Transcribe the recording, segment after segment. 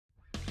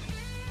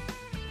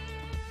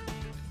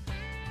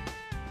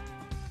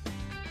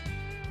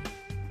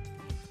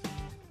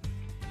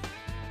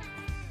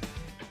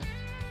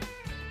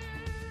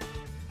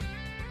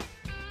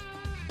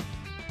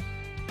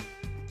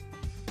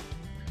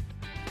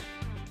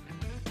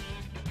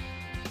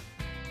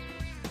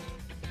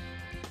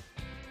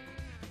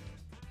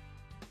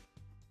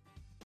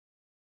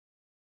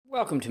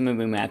Welcome to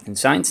MooMooMath and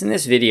Science. In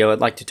this video, I'd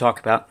like to talk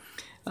about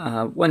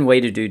one way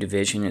to do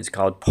division. It's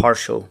called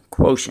partial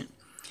quotient.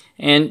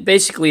 And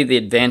basically, the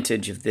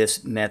advantage of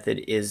this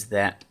method is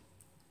that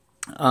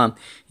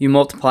you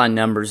multiply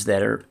numbers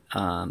that are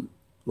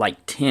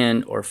like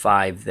 10 or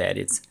 5, that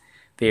it's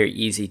very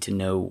easy to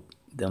know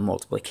the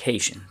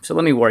multiplication. So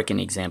let me work an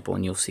example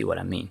and you'll see what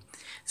I mean.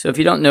 So if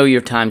you don't know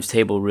your times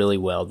table really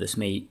well, this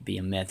may be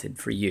a method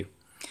for you.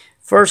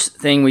 First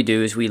thing we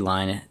do is we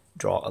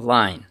draw a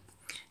line.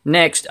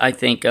 Next, I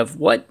think of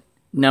what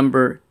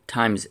number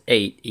times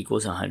 8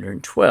 equals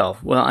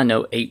 112. Well, I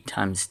know 8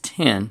 times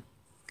 10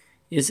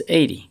 is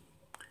 80.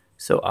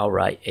 So I'll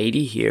write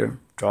 80 here,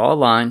 draw a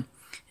line,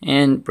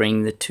 and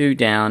bring the 2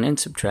 down and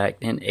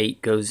subtract, and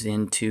 8 goes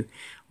into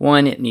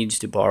 1. It needs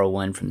to borrow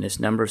 1 from this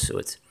number, so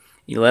it's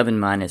 11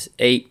 minus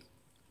 8,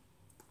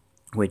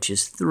 which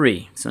is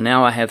 3. So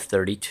now I have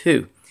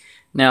 32.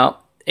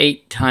 Now,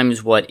 8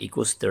 times what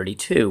equals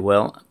 32?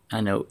 Well,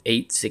 I know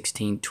 8,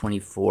 16,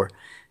 24,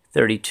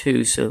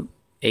 32, so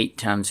 8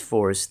 times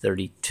 4 is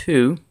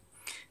 32.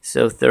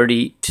 So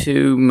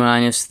 32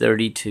 minus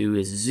 32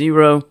 is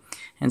 0,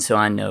 and so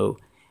I know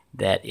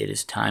that it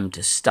is time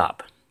to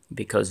stop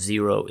because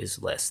 0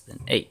 is less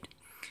than 8.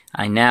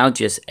 I now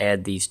just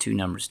add these two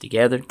numbers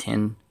together.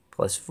 10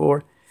 plus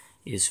 4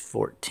 is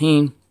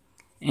 14,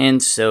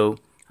 and so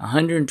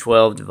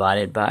 112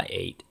 divided by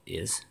 8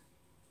 is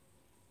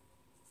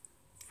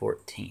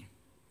 14.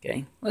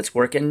 Okay, let's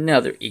work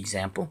another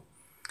example.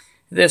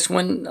 This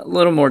one a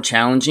little more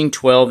challenging,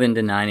 12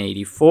 into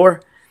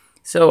 984.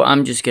 So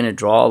I'm just going to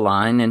draw a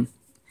line and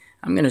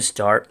I'm going to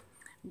start.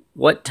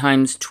 What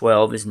times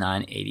 12 is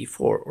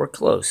 984 or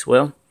close?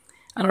 Well,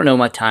 I don't know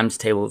my times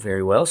table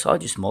very well, so I'll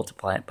just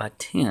multiply it by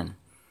 10.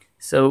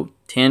 So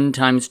 10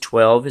 times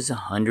 12 is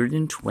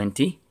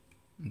 120.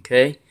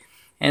 Okay,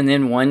 and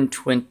then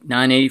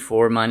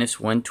 984 minus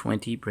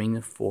 120, bring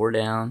the 4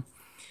 down.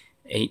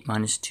 8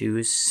 minus 2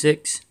 is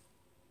 6.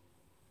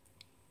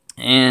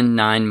 And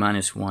 9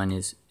 minus 1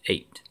 is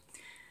 8.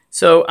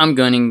 So I'm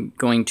going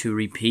to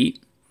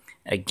repeat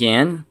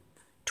again.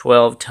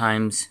 12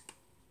 times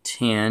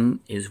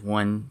 10 is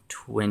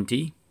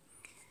 120.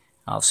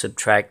 I'll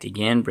subtract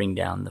again, bring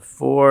down the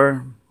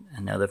 4,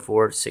 another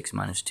 4, 6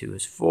 minus 2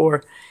 is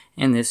 4,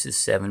 and this is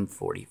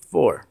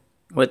 744.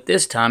 But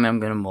this time I'm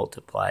going to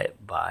multiply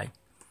it by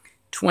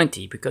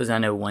 20 because I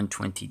know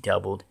 120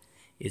 doubled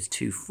is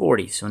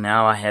 240. So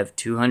now I have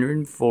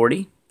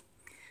 240.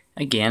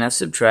 Again, I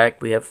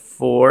subtract. We have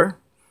 4.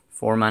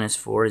 4 minus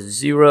 4 is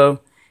 0,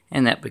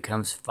 and that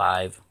becomes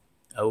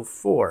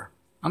 504.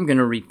 I'm going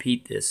to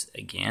repeat this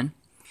again.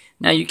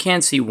 Now, you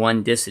can see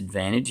one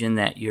disadvantage in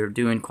that you're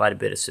doing quite a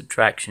bit of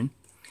subtraction,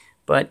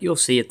 but you'll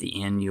see at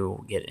the end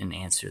you'll get an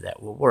answer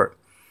that will work.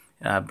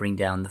 Bring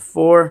down the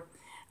 4.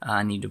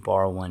 I need to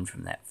borrow 1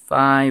 from that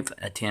 5,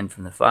 a 10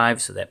 from the 5,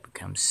 so that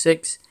becomes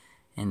 6,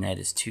 and that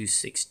is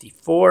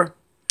 264.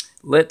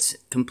 Let's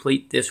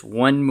complete this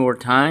one more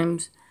time.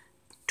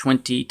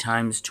 20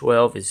 times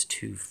 12 is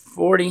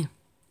 240.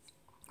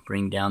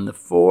 Bring down the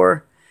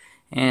 4,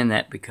 and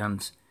that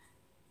becomes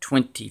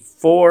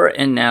 24.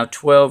 And now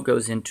 12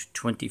 goes into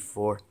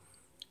 24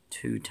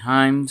 2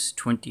 times.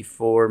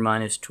 24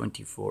 minus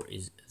 24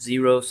 is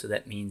 0, so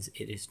that means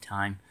it is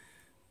time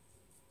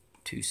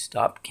to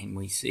stop. Can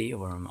we see?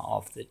 Or I'm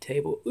off the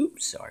table.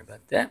 Oops, sorry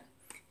about that.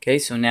 Okay,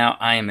 so now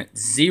I am at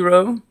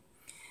 0,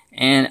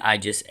 and I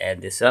just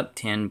add this up.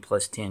 10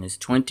 plus 10 is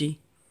 20,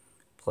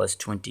 plus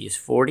 20 is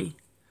 40.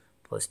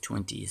 Plus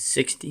 20 is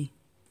 60,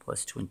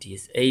 plus 20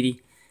 is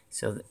 80,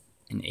 so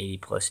an 80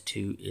 plus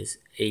 2 is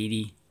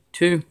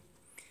 82.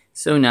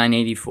 So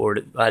 984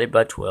 divided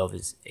by 12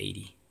 is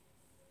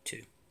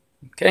 82.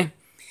 Okay,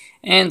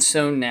 and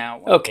so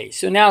now,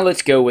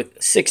 let's go with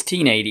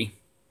 1680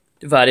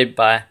 divided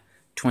by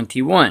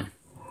 21.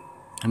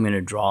 I'm going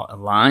to draw a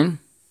line,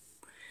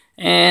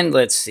 and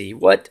let's see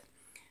what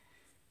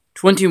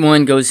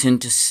 21 goes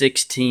into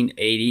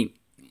 1680.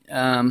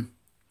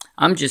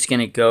 I'm just going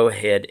to go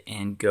ahead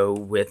and go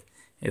with,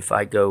 if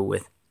I go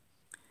with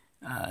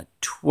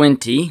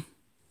 20,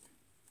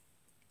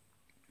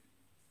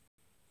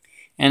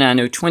 and I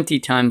know 20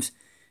 times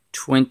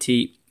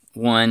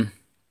 21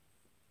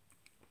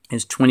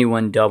 is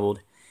 21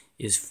 doubled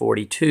is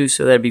 42,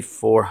 so that'd be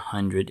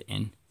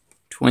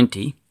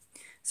 420.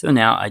 So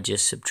now I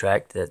just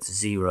subtract. That's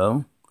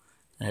 0,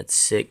 that's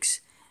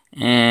 6,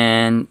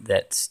 and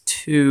that's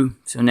 2.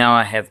 So now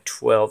I have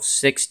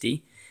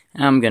 1260,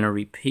 and I'm going to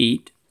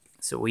repeat.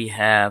 So we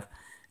have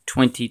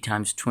 20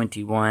 times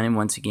 21, and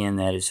once again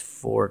that is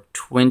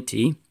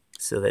 420.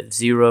 So that's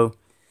 0,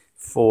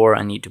 4,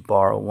 I need to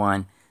borrow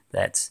 1,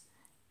 that's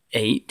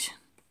 8.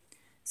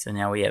 So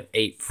now we have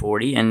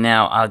 840, and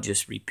now I'll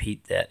just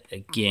repeat that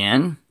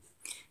again.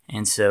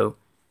 And so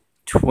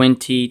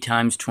 20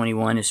 times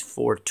 21 is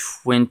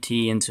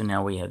 420, and so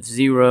now we have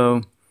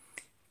 0,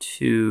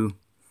 2,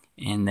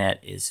 and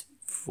that is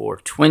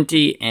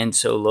 420. And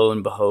so lo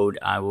and behold,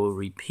 I will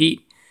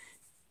repeat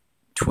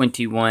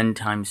 21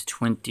 times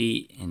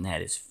 20, and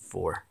that is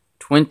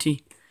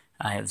 420.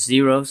 I have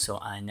 0, so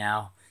I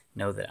now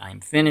know that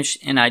I'm finished,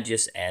 and I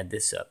just add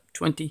this up.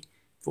 20,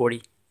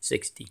 40,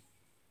 60,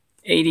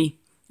 80,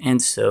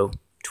 and so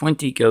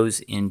 20 goes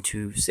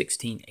into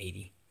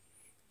 1680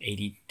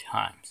 80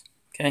 times.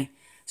 Okay,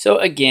 so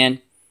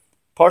again,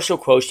 partial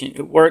quotient,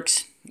 it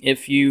works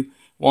if you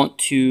want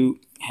to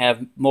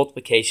have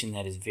multiplication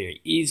that is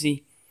very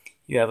easy.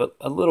 You have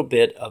a little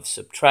bit of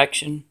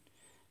subtraction,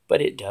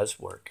 but it does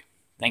work.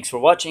 Thanks for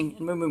watching,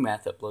 and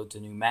MooMooMath uploads a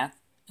new math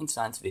and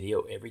science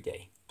video every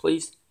day.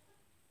 Please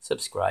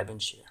subscribe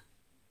and share.